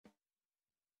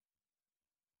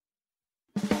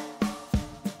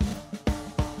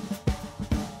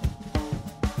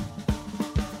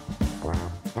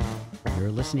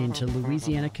You're listening to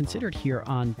Louisiana Considered here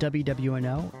on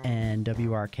WWNO and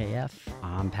WRKF.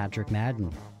 I'm Patrick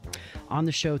Madden. On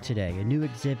the show today, a new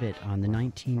exhibit on the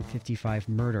 1955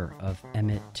 murder of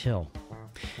Emmett Till.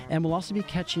 And we'll also be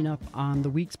catching up on the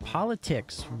week's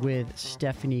politics with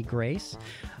Stephanie Grace.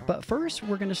 But first,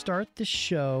 we're going to start the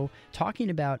show talking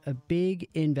about a big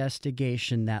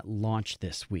investigation that launched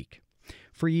this week.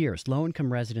 For years,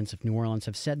 low-income residents of New Orleans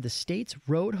have said the state's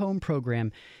Road Home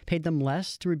program paid them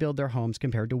less to rebuild their homes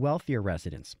compared to wealthier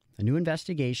residents. A new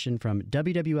investigation from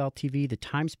WWL-TV, the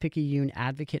Times-Picayune,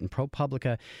 Advocate, and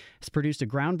ProPublica has produced a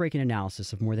groundbreaking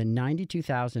analysis of more than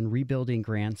 92,000 rebuilding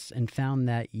grants and found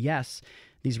that, yes,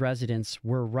 these residents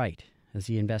were right. As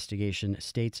the investigation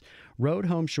states, Road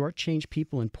Home shortchanged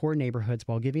people in poor neighborhoods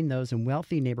while giving those in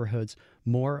wealthy neighborhoods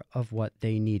more of what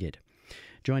they needed.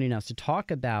 Joining us to talk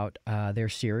about their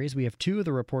series, we have two of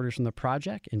the reporters from the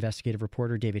project, investigative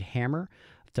reporter David Hammer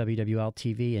of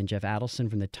WWL-TV and Jeff Adelson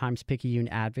from the Times-Picayune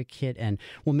Advocate. And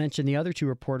we'll mention the other two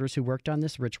reporters who worked on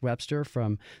this, Rich Webster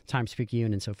from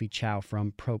Times-Picayune and Sophie Chow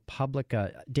from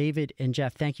ProPublica. David and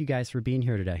Jeff, thank you guys for being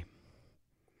here today.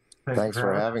 Thanks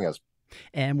for having us.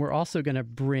 And we're also going to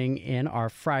bring in our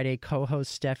Friday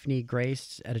co-host, Stephanie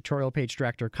Grace, editorial page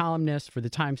director, columnist for the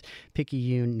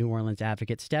Times-Picayune New Orleans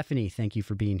Advocate. Stephanie, thank you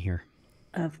for being here.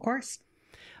 Of course.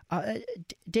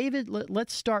 David,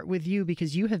 let's start with you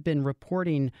because you have been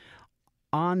reporting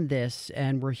on this,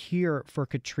 and we're here for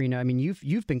Katrina. I mean,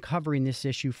 you've been covering this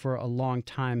issue for a long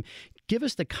time. Give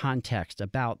us the context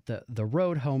about the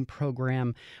Road Home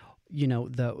program. You know,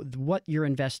 what your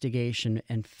investigation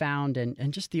and found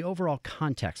and just the overall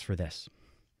context for this.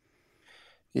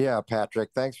 Yeah,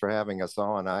 Patrick, thanks for having us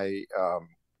on. I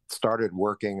started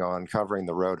working on covering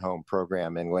the Road Home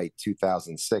program in late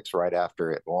 2006, right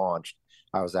after it launched.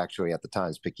 I was actually at the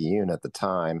Times-Picayune at the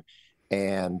time,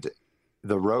 and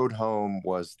the Road Home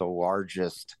was the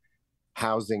largest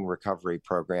housing recovery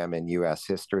program in U.S.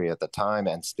 history at the time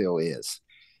and still is.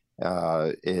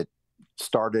 It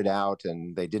started out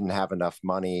and they didn't have enough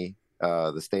money.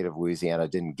 The state of Louisiana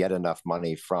didn't get enough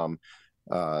money from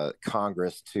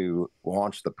Congress to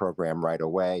launch the program right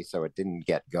away. So it didn't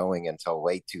get going until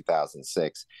late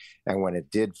 2006. And when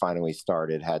it did finally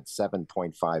start, it had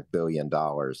 $7.5 billion.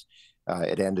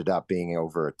 It ended up being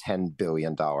over a $10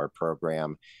 billion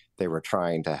program. They were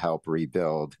trying to help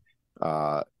rebuild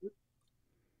there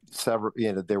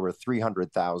were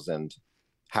 300,000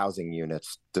 housing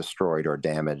units destroyed or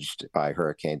damaged by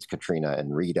Hurricanes Katrina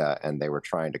and Rita, and they were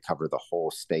trying to cover the whole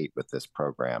state with this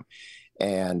program.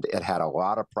 And it had a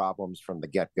lot of problems from the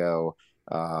get-go.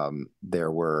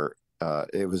 It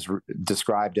was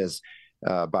described as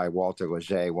by Walter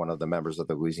Leger, one of the members of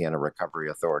the Louisiana Recovery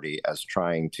Authority, as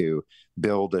trying to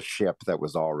build a ship that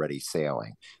was already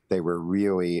sailing. They were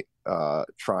really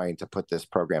trying to put this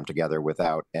program together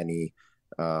without any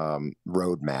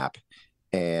roadmap.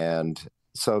 And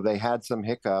so they had some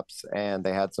hiccups and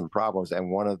they had some problems.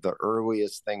 And one of the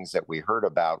earliest things that we heard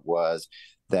about was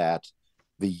that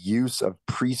the use of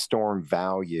pre-storm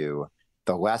value,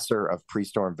 the lesser of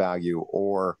pre-storm value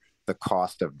or the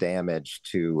cost of damage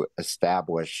to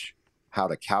establish how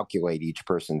to calculate each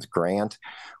person's grant,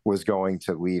 was going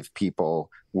to leave people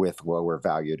with lower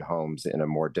valued homes in a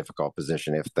more difficult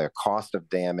position. If the cost of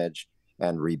damage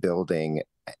and rebuilding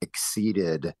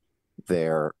exceeded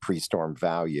their pre-storm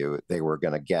value, they were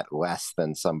going to get less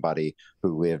than somebody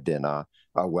who lived in a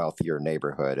wealthier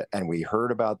neighborhood. And we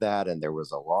heard about that, and there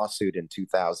was a lawsuit in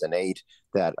 2008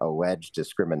 that alleged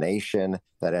discrimination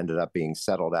that ended up being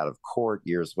settled out of court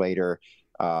years later.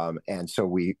 And so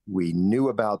we knew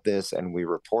about this and we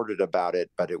reported about it,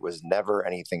 but it was never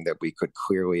anything that we could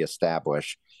clearly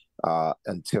establish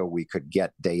until we could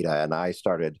get data. And I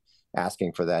started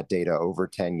asking for that data over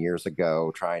 10 years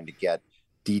ago, trying to get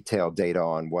detailed data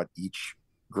on what each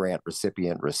grant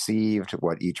recipient received,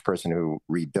 what each person who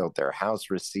rebuilt their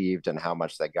house received, and how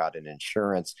much they got in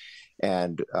insurance,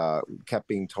 and kept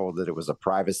being told that it was a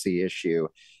privacy issue.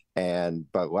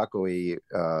 But luckily,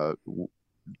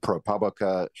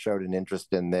 ProPublica showed an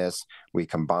interest in this. We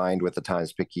combined with the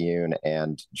Times-Picayune,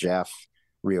 and Jeff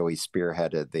really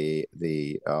spearheaded the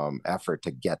effort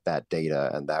to get that data,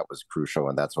 and that was crucial,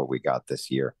 and that's what we got this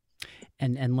year.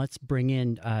 And let's bring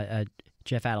in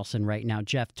Jeff Adelson right now.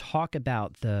 Jeff, talk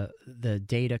about the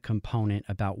data component,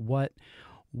 about what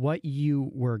you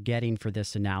were getting for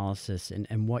this analysis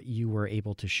and what you were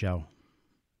able to show.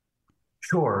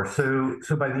 Sure. So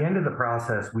by the end of the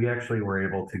process, we actually were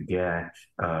able to get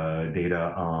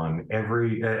data on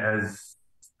every, as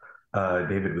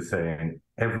David was saying,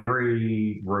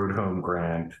 every Road Home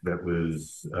grant that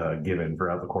was given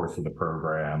throughout the course of the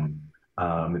program.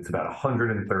 It's about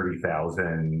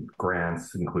 130,000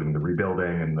 grants, including the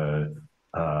rebuilding and the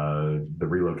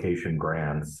relocation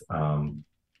grants.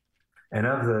 And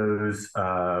of those,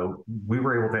 we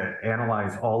were able to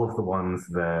analyze all of the ones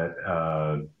that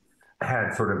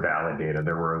had sort of valid data.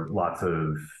 There were lots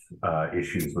of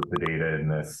issues with the data in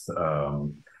this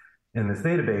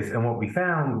database, and what we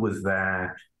found was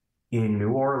that in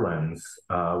New Orleans,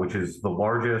 which is the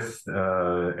largest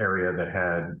area that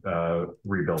had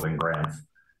rebuilding grants,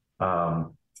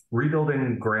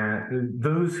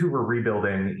 those who were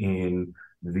rebuilding in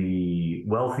the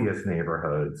wealthiest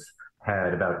neighborhoods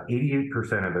had about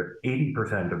 80% of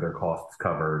their costs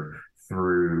covered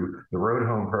through the Road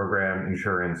Home Program,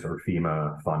 insurance, or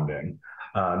FEMA funding.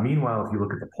 Meanwhile, if you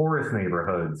look at the poorest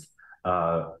neighborhoods,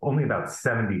 only about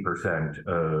 70%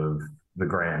 of the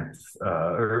grants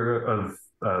or of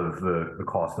the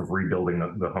cost of rebuilding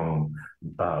the home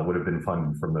would have been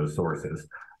funded from those sources.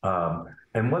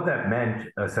 And what that meant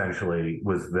essentially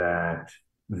was that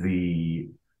if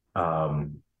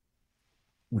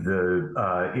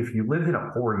you lived in a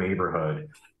poor neighborhood,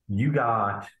 you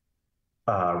got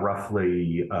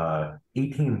roughly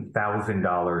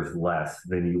 $18,000 less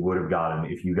than you would have gotten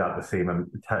if you got the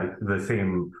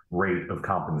same rate of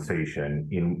compensation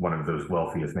in one of those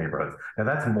wealthiest neighborhoods. Now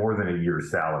that's more than a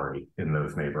year's salary in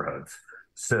those neighborhoods.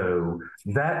 So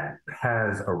that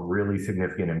has a really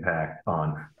significant impact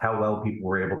on how well people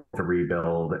were able to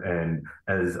rebuild. And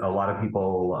as a lot of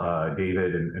people,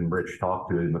 David and Rich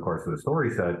talked to in the course of the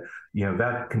story said,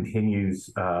 that continues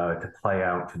to play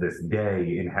out to this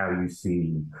day in how you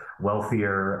see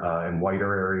wealthier and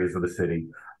whiter areas of the city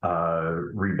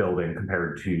rebuilding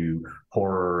compared to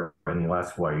poorer and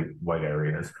less white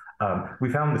areas. We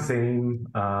found the same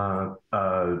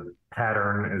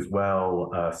pattern as well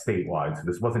statewide. So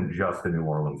this wasn't just a New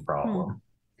Orleans problem.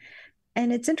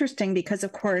 And it's interesting because,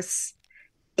 of course,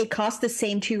 it costs the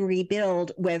same to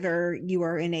rebuild whether you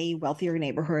are in a wealthier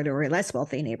neighborhood or a less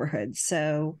wealthy neighborhood.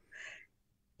 So,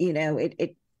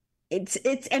 it's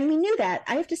and we knew that.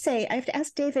 I have to say, I have to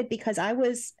ask David, because I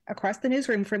was across the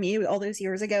newsroom from you all those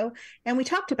years ago, and we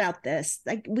talked about this.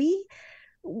 Like we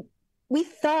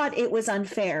thought it was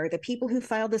unfair. The people who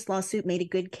filed this lawsuit made a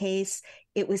good case.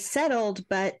 It was settled,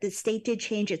 but the state did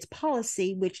change its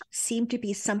policy, which seemed to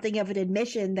be something of an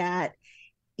admission that,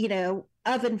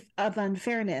 of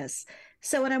unfairness.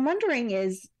 So what I'm wondering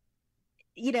is,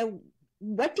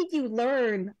 what did you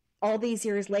learn all these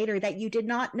years later that you did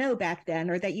not know back then,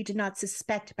 or that you did not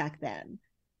suspect back then?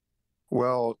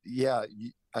 Well, yeah,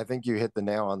 I think you hit the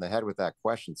nail on the head with that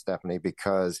question, Stephanie,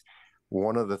 because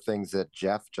one of the things that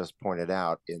Jeff just pointed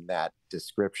out in that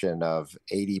description of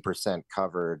 80%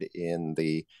 covered in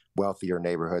the wealthier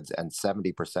neighborhoods and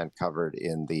 70% covered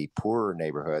in the poorer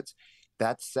neighborhoods,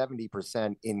 that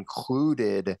 70%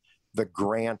 included the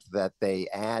grant that they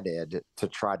added to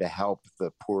try to help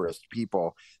the poorest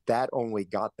people. That only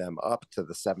got them up to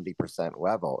the 70%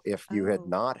 level. If you had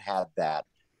not had that,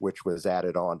 which was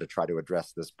added on to try to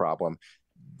address this problem,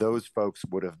 those folks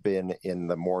would have been in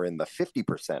the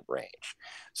 50% range.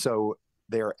 So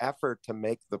their effort to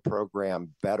make the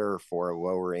program better for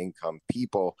lower income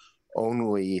people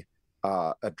only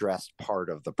addressed part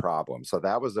of the problem. So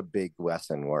that was a big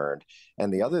lesson learned.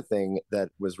 And the other thing that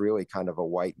was really kind of a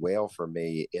white whale for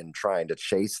me in trying to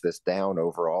chase this down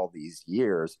over all these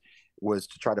years was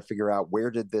to try to figure out, where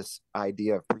did this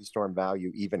idea of pre-storm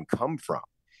value even come from?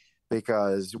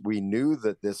 Because we knew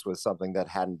that this was something that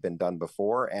hadn't been done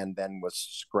before and then was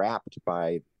scrapped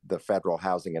by the Federal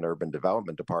Housing and Urban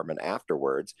Development Department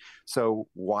afterwards. So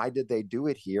why did they do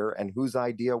it here, and whose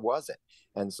idea was it?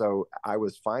 And so I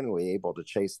was finally able to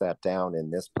chase that down in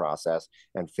this process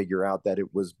and figure out that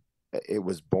it was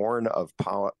born of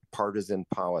partisan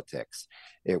politics.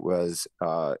 It was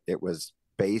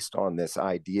based on this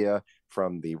idea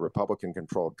from the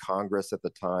Republican-controlled Congress at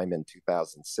the time in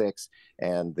 2006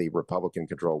 and the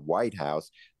Republican-controlled White House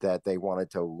that they wanted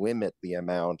to limit the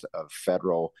amount of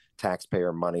federal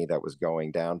taxpayer money that was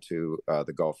going down to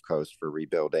the Gulf Coast for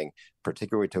rebuilding,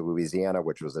 particularly to Louisiana,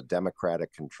 which was a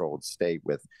Democratic-controlled state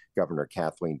with Governor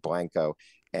Kathleen Blanco.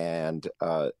 And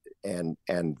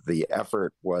the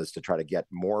effort was to try to get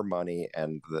more money,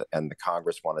 and the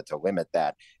Congress wanted to limit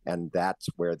that, and that's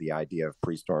where the idea of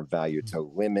pre-storm value, to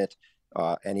limit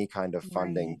any kind of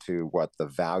funding to what the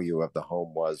value of the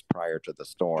home was prior to the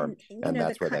storm, and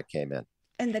that's where that came in.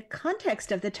 And the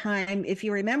context of the time, if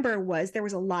you remember, was there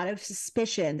was a lot of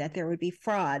suspicion that there would be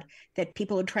fraud, that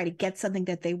people would try to get something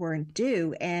that they weren't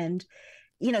due, and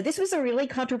this was a really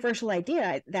controversial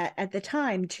idea that at the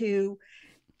time, to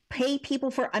pay people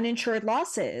for uninsured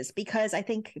losses, because I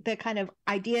think the kind of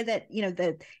idea that,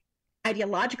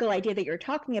 ideological idea that you're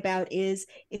talking about is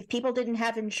if people didn't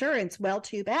have insurance, well,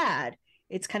 too bad.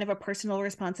 It's kind of a personal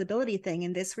responsibility thing.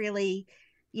 And this really,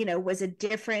 was a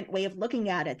different way of looking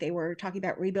at it. They were talking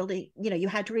about rebuilding, you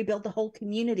had to rebuild the whole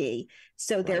community.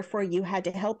 So right. Therefore you had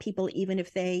to help people even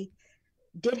if they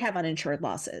did have uninsured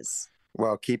losses.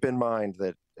 Well, keep in mind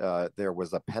that there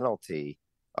was a penalty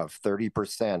of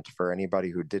 30% for anybody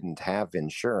who didn't have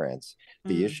insurance.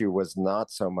 The issue was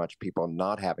not so much people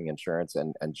not having insurance,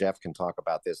 and Jeff can talk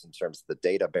about this in terms of the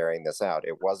data bearing this out.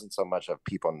 It wasn't so much of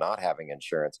people not having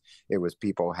insurance, it was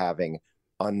people having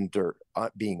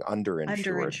being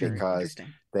underinsured because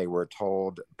they were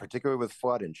told, particularly with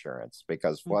flood insurance,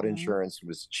 because flood insurance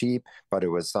was cheap, but it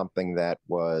was something that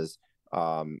was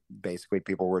basically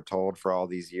people were told for all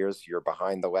these years, you're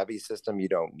behind the levee system, you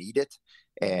don't need it,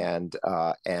 and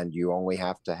you only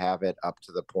have to have it up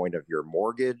to the point of your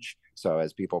mortgage. So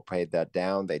as people paid that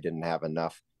down, they didn't have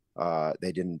enough,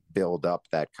 they didn't build up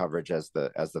that coverage as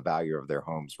the value of their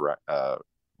homes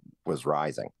was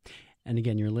rising. And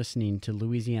again, you're listening to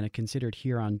Louisiana Considered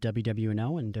here on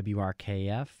WWNO and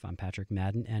WRKF. I'm Patrick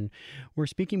Madden, and we're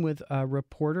speaking with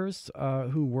reporters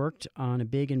who worked on a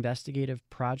big investigative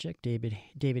project.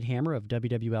 David Hammer of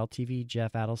WWL-TV,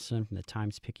 Jeff Adelson from the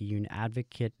Times-Picayune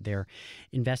Advocate. Their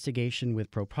investigation with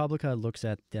ProPublica looks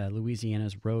at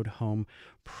Louisiana's Road Home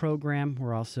program.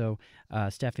 We're also,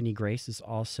 Stephanie Grace is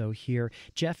also here.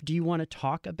 Jeff, do you want to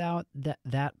talk about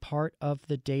that part of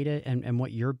the data and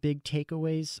what your big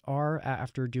takeaways are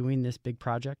after doing this big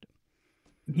project?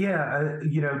 Yeah,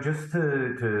 just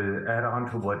to add on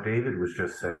to what David was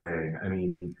just saying, I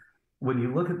mean, when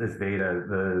you look at this data,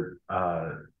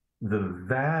 the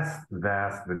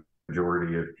vast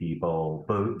majority of people,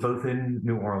 both in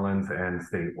New Orleans and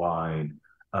statewide,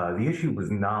 the issue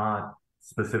was not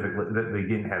specifically that they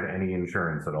didn't have any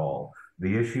insurance at all.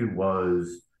 The issue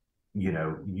was,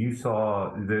 you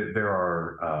saw that there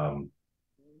are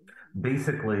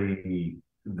basically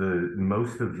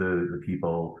most of the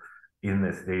people in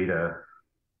this data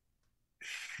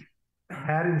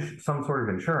had some sort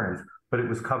of insurance, but it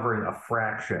was covering a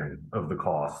fraction of the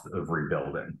cost of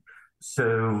rebuilding.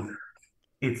 So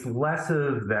it's less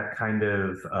of that kind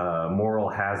of moral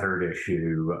hazard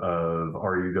issue of,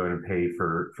 are you going to pay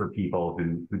for people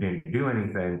who didn't do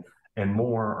anything, and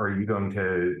more, are you going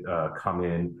to come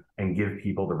in and give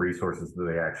people the resources that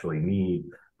they actually need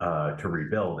to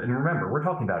rebuild? And remember, we're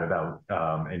talking about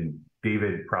and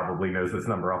David probably knows this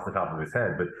number off the top of his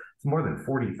head, but it's more than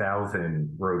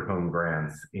 40,000 road home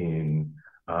grants in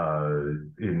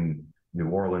New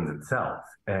Orleans itself.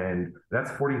 And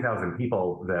that's 40,000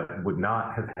 people that would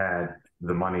not have had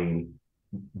the money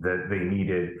that they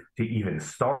needed to even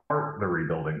start the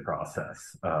rebuilding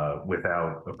process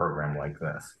without a program like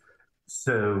this.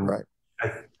 So right.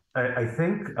 I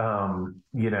think, and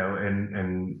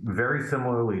very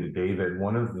similarly to David,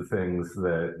 one of the things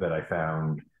that I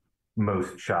found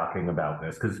most shocking about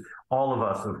this, because all of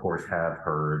us, of course, have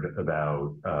heard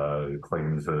about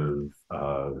claims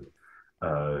of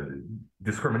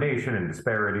discrimination and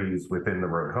disparities within the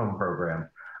Road Home program,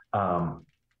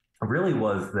 really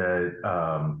was that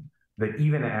that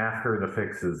even after the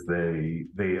fixes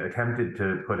they attempted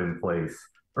to put in place,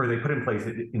 or they put in place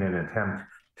in an attempt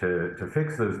to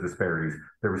fix those disparities,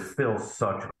 there was still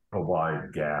such a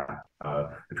wide gap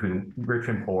between rich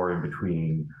and poor and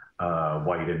between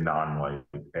white and non-white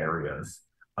areas.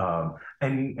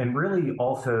 And really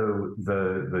also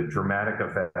the dramatic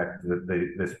effect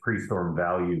that this pre-storm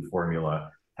value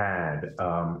formula had.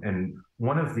 And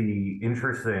one of the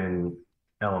interesting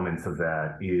elements of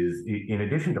that is, in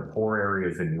addition to poor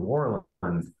areas in New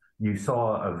Orleans, you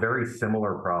saw a very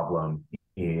similar problem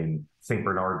in St.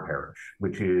 Bernard Parish,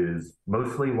 which is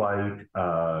mostly white.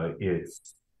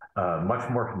 It's much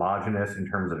more homogenous in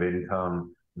terms of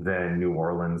income than New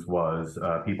Orleans was.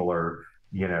 People are,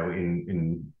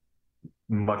 in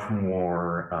much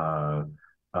more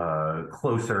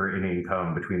closer in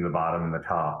income between the bottom and the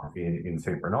top in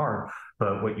St. Bernard.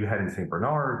 But what you had in St.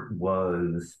 Bernard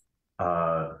was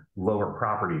lower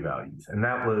property values. And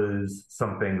that was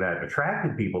something that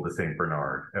attracted people to St.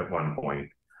 Bernard at one point,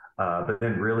 but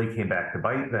then really came back to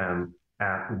bite them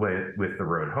with the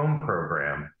Road Home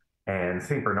program. And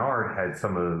St. Bernard had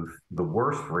some of the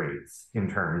worst rates in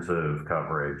terms of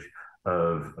coverage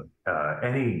of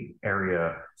any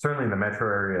area, certainly in the metro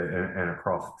area and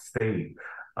across the state,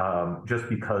 just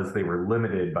because they were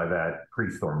limited by that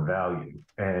pre-storm value.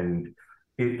 And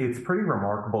it's pretty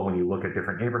remarkable when you look at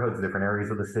different neighborhoods, different areas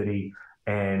of the city,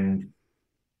 and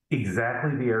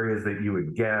exactly the areas that you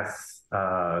would guess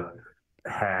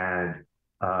had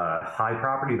high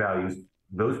property values,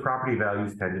 those property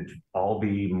values tended to all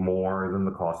be more than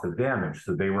the cost of damage.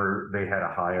 So they had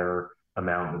a higher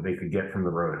amount that they could get from the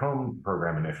road home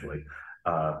program initially.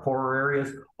 Poorer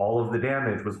areas, all of the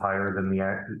damage was higher than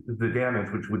the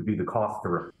damage, which would be the cost to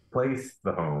replace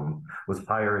the home, was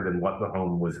higher than what the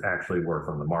home was actually worth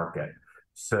on the market.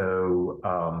 So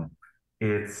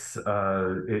it's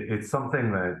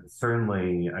something that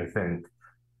certainly I think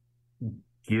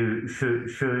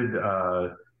should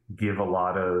give a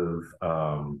lot of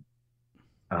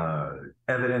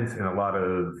evidence and a lot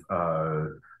of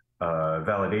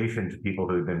validation to people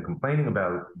who have been complaining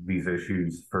about these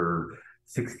issues for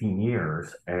 16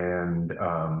 years, and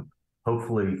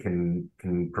hopefully can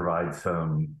provide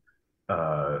some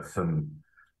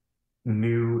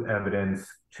new evidence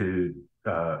to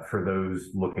for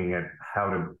those looking at how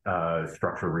to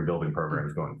structure rebuilding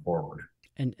programs going forward.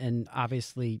 And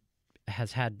obviously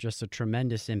has had just a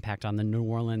tremendous impact on the New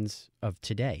Orleans of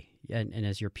today. And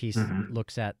as your piece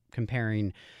looks at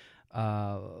comparing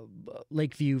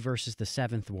Lakeview versus the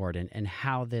 7th Ward and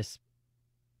how this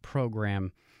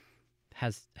program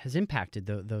has impacted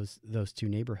those two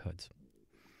neighborhoods.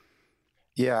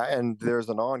 Yeah, and there's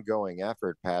an ongoing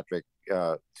effort, Patrick,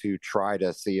 to try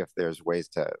to see if there's ways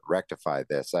to rectify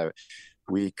this.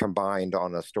 We combined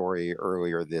on a story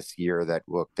earlier this year that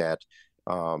looked at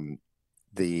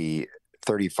the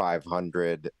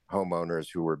 3,500 homeowners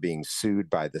who were being sued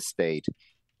by the state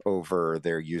over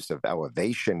their use of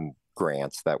elevation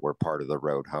grants that were part of the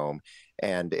road home,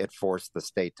 and it forced the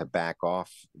state to back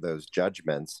off those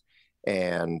judgments.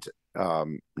 And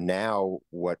now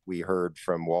what we heard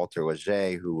from Walter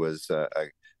Leger, who was a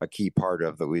key part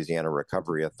of the Louisiana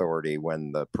Recovery Authority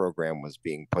when the program was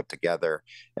being put together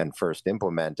and first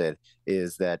implemented,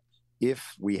 is that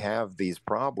if we have these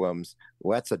problems,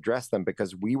 let's address them,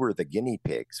 because we were the guinea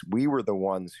pigs. We were the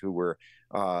ones who were,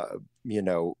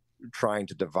 trying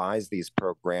to devise these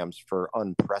programs for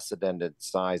unprecedented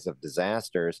size of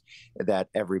disasters that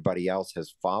everybody else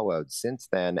has followed since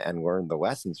then and learned the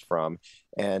lessons from.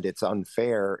 And it's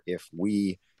unfair if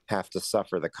we have to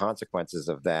suffer the consequences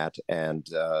of that and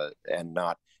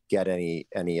not get any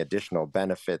additional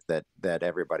benefit that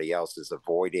everybody else is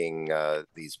avoiding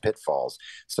these pitfalls.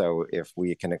 So if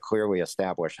we can clearly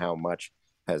establish how much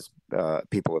has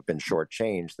people have been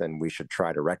shortchanged, then we should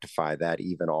try to rectify that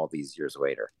even all these years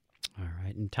later. All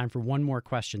right, and time for one more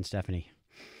question, Stephanie.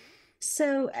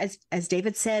 So as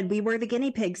David said, we were the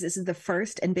guinea pigs. This is the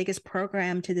first and biggest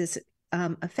program to this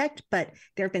effect, but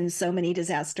there have been so many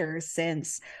disasters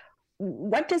since.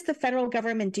 What does the federal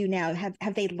government do now?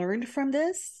 Have they learned from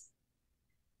this?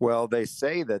 Well, they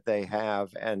say that they have,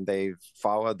 and they've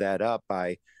followed that up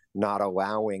by not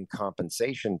allowing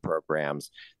compensation programs.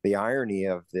 The irony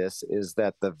of this is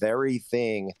that the very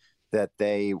thing that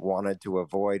they wanted to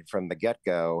avoid from the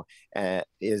get-go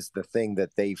is the thing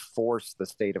that they forced the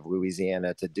state of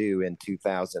Louisiana to do in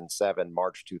 2007,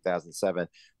 March 2007,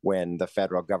 when the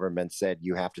federal government said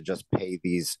you have to just pay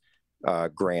these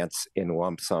grants in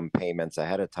lump sum payments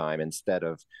ahead of time instead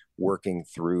of working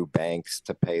through banks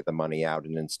to pay the money out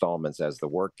in installments as the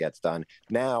work gets done.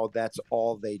 Now that's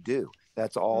all they do.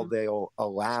 That's all they'll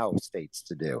allow states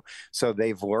to do. So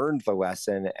they've learned the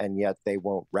lesson, and yet they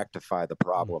won't rectify the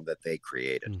problem that they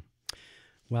created.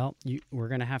 Well, we're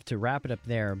going to have to wrap it up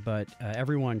there, but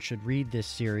everyone should read this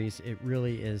series. It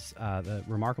really is the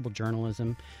remarkable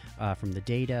journalism from the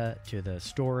data to the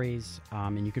stories.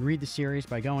 And you can read the series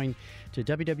by going to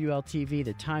WWL-TV,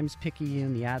 the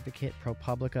Times-Picayune, the Advocate,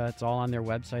 ProPublica. It's all on their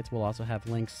websites. We'll also have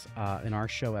links in our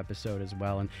show episode as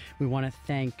well. And we want to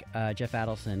thank Jeff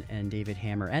Adelson and David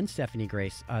Hammer and Stephanie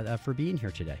Grace for being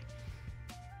here today.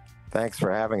 Thanks for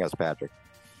having us, Patrick.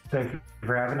 Thank you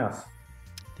for having us.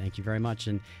 Thank you very much.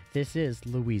 And this is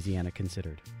Louisiana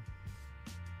Considered.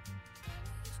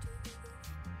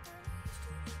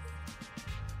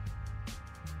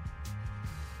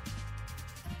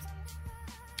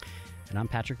 And I'm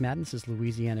Patrick Madden. This is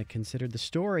Louisiana Considered, the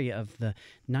story of the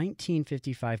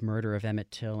 1955 murder of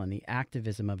Emmett Till and the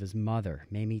activism of his mother.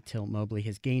 Mamie Till Mobley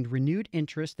has gained renewed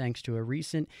interest thanks to a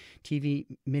recent TV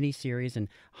miniseries and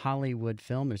Hollywood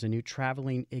film. There's a new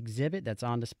traveling exhibit that's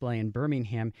on display in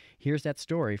Birmingham. Here's that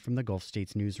story from the Gulf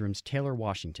States Newsroom's Taylor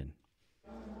Washington.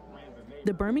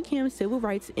 The Birmingham Civil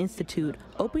Rights Institute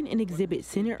opened an exhibit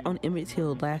centered on Emmett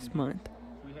Till last month.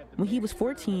 When he was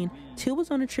 14, Till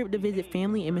was on a trip to visit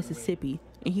family in Mississippi,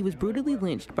 and he was brutally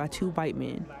lynched by two white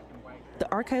men. The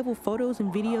archival photos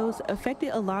and videos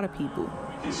affected a lot of people.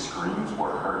 His screams were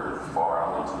heard far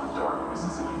out into the dark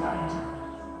Mississippi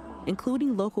night.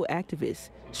 including local activist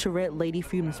Sherette Lady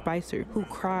Freedom Spicer, who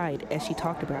cried as she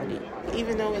talked about it.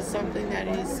 Even though it's something that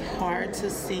is hard to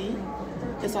see,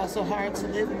 it's also hard to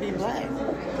live and be Black.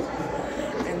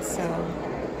 And so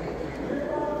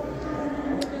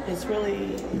it's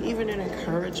really even an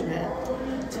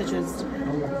encouragement to just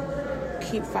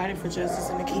keep fighting for justice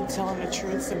and to keep telling the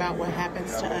truths about what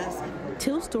happens to us.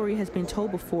 Till's story has been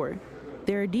told before.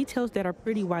 There are details that are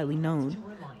pretty widely known,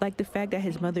 like the fact that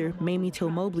his mother, Mamie Till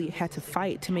Mobley, had to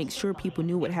fight to make sure people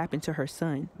knew what happened to her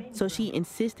son, so she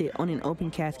insisted on an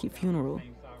open casket funeral.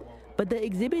 But the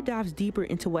exhibit dives deeper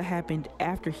into what happened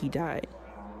after he died.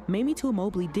 Mamie Till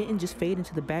Mobley didn't just fade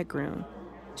into the background.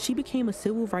 She became a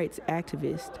civil rights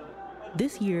activist.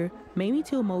 This year, Mamie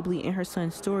Till Mobley and her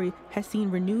son's story has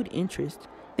seen renewed interest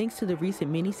thanks to the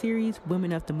recent miniseries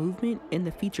Women of the Movement and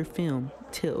the feature film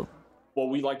Till. What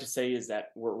we like to say is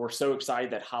that we're so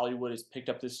excited that Hollywood has picked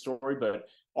up this story, but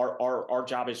our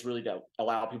job is really to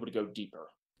allow people to go deeper.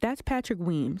 That's Patrick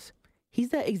Weems. He's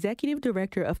the executive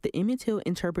director of the Emmett Till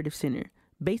Interpretive Center,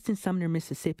 based in Sumner,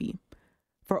 Mississippi.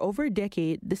 For over a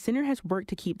decade, the center has worked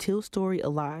to keep Till's story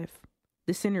alive.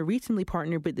 The center recently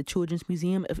partnered with the Children's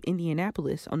Museum of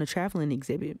Indianapolis on a traveling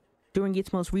exhibit. During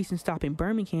its most recent stop in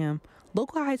Birmingham,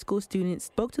 local high school students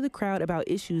spoke to the crowd about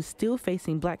issues still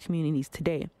facing Black communities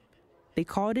today. They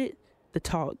called it The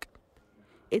Talk.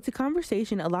 It's a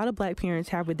conversation a lot of Black parents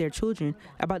have with their children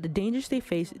about the dangers they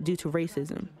face due to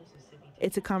racism.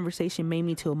 It's a conversation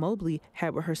Mamie Till Mobley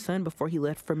had with her son before he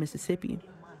left for Mississippi.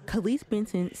 Khalees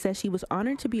Benson says she was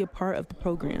honored to be a part of the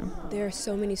program. There are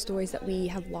so many stories that we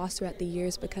have lost throughout the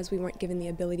years because we weren't given the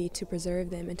ability to preserve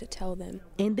them and to tell them.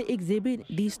 In the exhibit,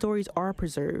 these stories are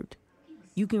preserved.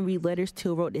 You can read letters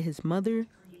Till wrote to his mother,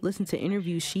 listen to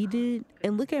interviews she did,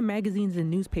 and look at magazines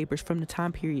and newspapers from the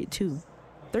time period, too.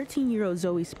 13-year-old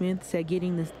Zoe Smith said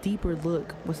getting this deeper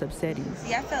look was upsetting.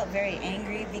 See, I felt very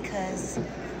angry because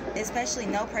especially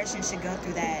no person should go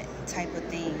through that type of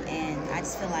thing, and I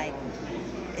just feel like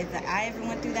if I ever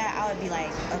went through that, I would be like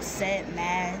upset,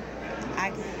 mad.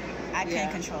 I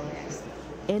couldn't control it.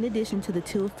 In addition to the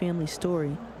Till family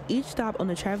story, each stop on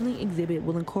the traveling exhibit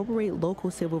will incorporate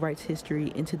local civil rights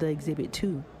history into the exhibit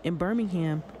too. In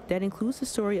Birmingham, that includes the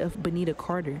story of Benita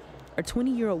Carter, a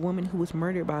 20-year-old woman who was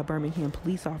murdered by a Birmingham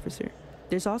police officer.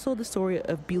 There's also the story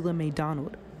of Beulah May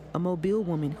Donald, a Mobile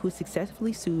woman who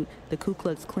successfully sued the Ku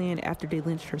Klux Klan after they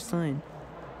lynched her son.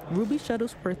 Ruby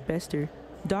Shuttlesworth Bester,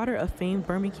 daughter of famed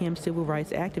Birmingham civil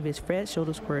rights activist Fred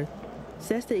Shuttlesworth,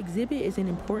 says the exhibit is an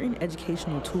important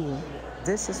educational tool.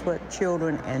 This is what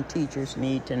children and teachers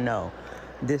need to know.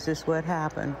 This is what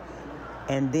happened,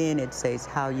 and then it says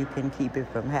how you can keep it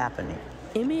from happening.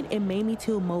 Emmett and Mamie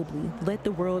Till Mobley, Let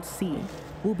the World See,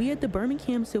 will be at the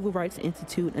Birmingham Civil Rights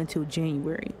Institute until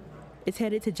January. It's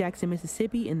headed to Jackson,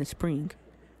 Mississippi in the spring.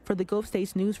 For the Gulf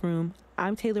States Newsroom,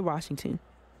 I'm Taylor Washington.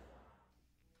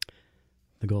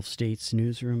 The Gulf States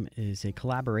Newsroom is a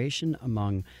collaboration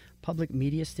among public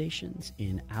media stations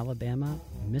in Alabama,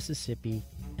 Mississippi,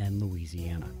 and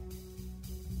Louisiana.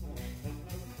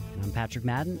 And I'm Patrick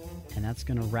Madden, and that's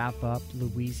going to wrap up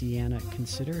Louisiana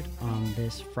Considered on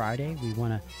this Friday. We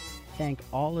want to thank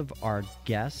all of our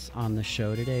guests on the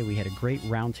show today. We had a great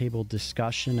roundtable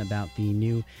discussion about the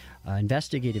new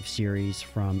investigative series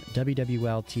from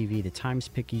WWL-TV, the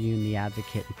Times-Picayune, The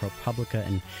Advocate, and ProPublica.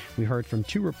 And we heard from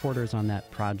two reporters on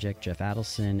that project, Jeff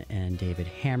Adelson and David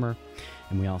Hammer.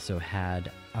 And we also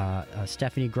had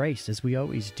Stephanie Grace, as we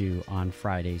always do on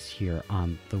Fridays here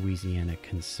on Louisiana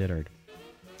Considered.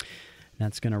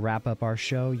 That's going to wrap up our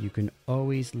show. You can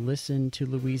always listen to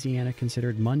Louisiana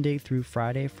Considered Monday through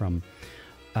Friday from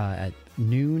at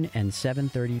noon and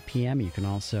 7:30 p.m. You can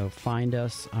also find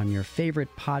us on your favorite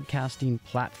podcasting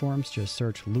platforms. Just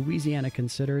search Louisiana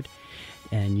Considered,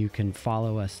 and you can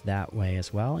follow us that way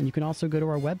as well. And you can also go to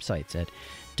our websites at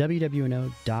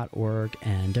wwno.org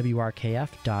and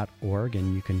wrkf.org,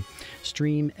 and you can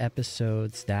stream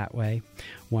episodes that way.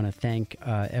 Want to thank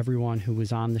everyone who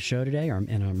was on the show today,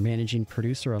 and our managing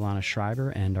producer, Alana Schreiber,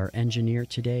 and our engineer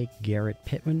today, Garrett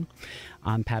Pittman.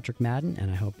 I'm Patrick Madden, and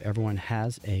I hope everyone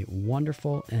has a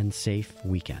wonderful and safe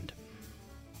weekend.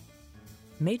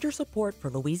 Major support for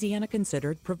Louisiana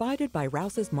Considered provided by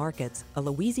Rouse's Markets, a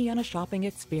Louisiana shopping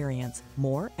experience.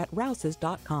 More at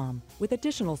rouses.com, with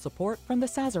additional support from the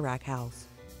Sazerac House.